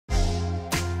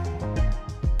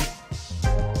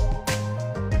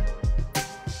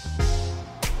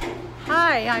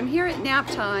Hi, I'm here at Knapp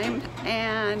Time,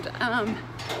 and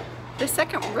the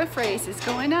second roof raise is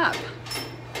going up.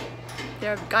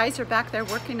 The guys are back there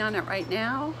working on it right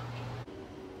now.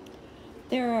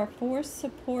 There are 4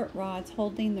 support rods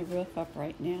holding the roof up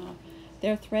right now.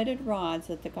 They're threaded rods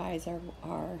that the guys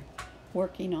are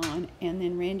working on, and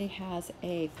then Randy has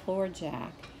a floor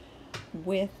jack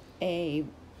with a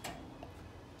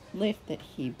lift that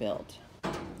he built.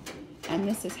 And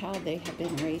this is how they have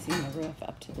been raising the roof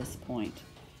up to this point.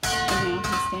 And now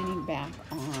he's standing back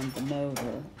on the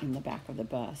motor in the back of the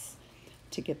bus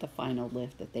to get the final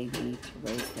lift that they need to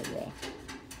raise the roof.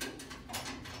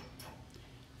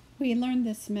 We learned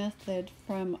this method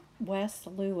from Wes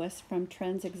Lewis from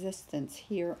Trends Existence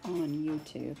here on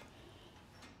YouTube.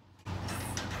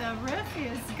 The roof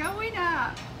is going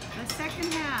up, the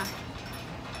second half.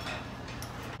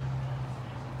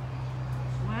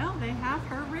 Well, they have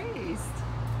her raised.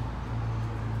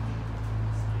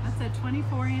 That's a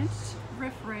 24-inch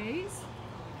roof raise.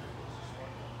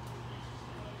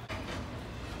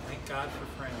 Thank God for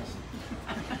friends.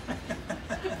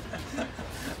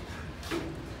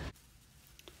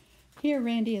 Here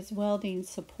Randy is welding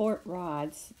support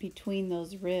rods between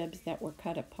those ribs that were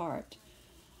cut apart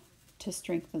to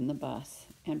strengthen the bus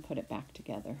and put it back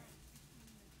together.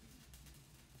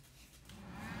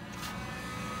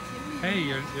 Hey,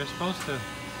 you're supposed to.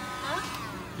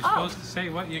 You're supposed to say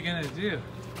what you're gonna do.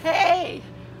 Hey,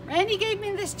 Randy gave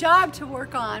me this job to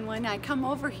work on when I come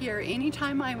over here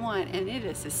anytime I want, and it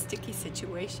is a sticky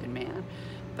situation, man.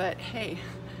 But hey,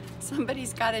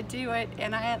 somebody's got to do it,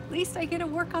 and at least I get to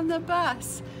work on the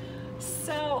bus.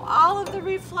 So all of the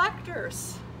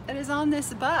reflectors that is on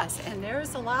this bus, and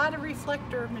there's a lot of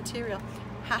reflector material,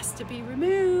 has to be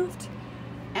removed.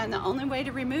 And the only way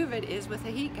to remove it is with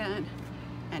a heat gun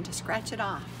and to scratch it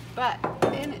off. But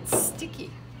then it's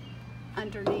sticky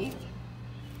underneath.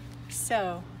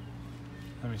 So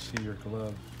Let me see your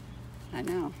glove. I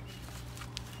know.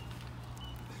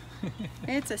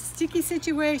 It's a sticky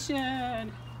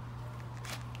situation.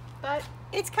 But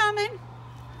it's coming.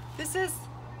 This is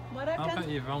what I've done. I bet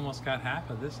you've almost got half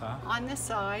of this off. On this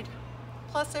side.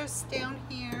 Plus there's down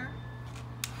here.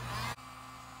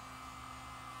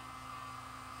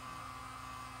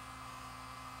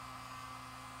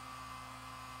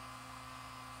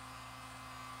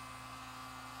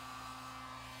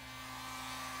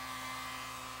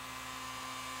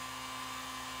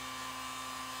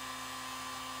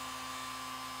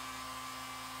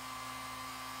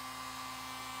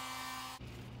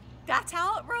 That's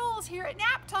how it rolls here at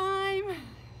Knapp Time.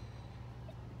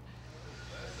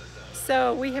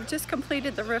 So we have just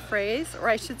completed the roof raise, or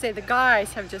I should say the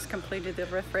guys have just completed the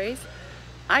roof raise.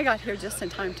 I got here just in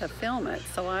time to film it,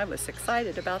 so I was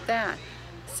excited about that.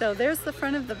 So there's the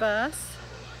front of the bus,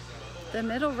 the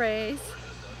middle raise,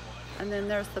 and then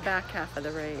there's the back half of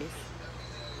the raise.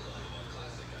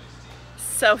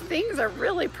 So things are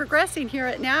really progressing here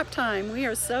at Knapp Time. We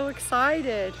are so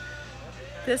excited.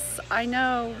 This, I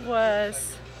know,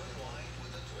 was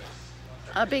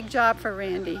a big job for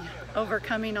Randy,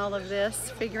 overcoming all of this,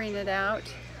 figuring it out,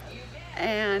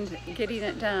 and getting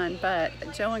it done. But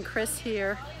Joe and Chris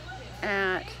here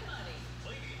at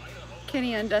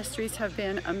Kinney Industries have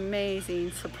been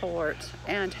amazing support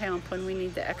and help when we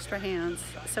need the extra hands.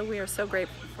 So we are so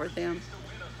grateful for them.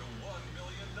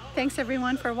 Thanks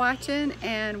everyone for watching,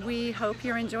 and we hope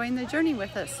you're enjoying the journey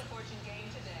with us.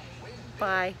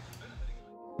 Bye.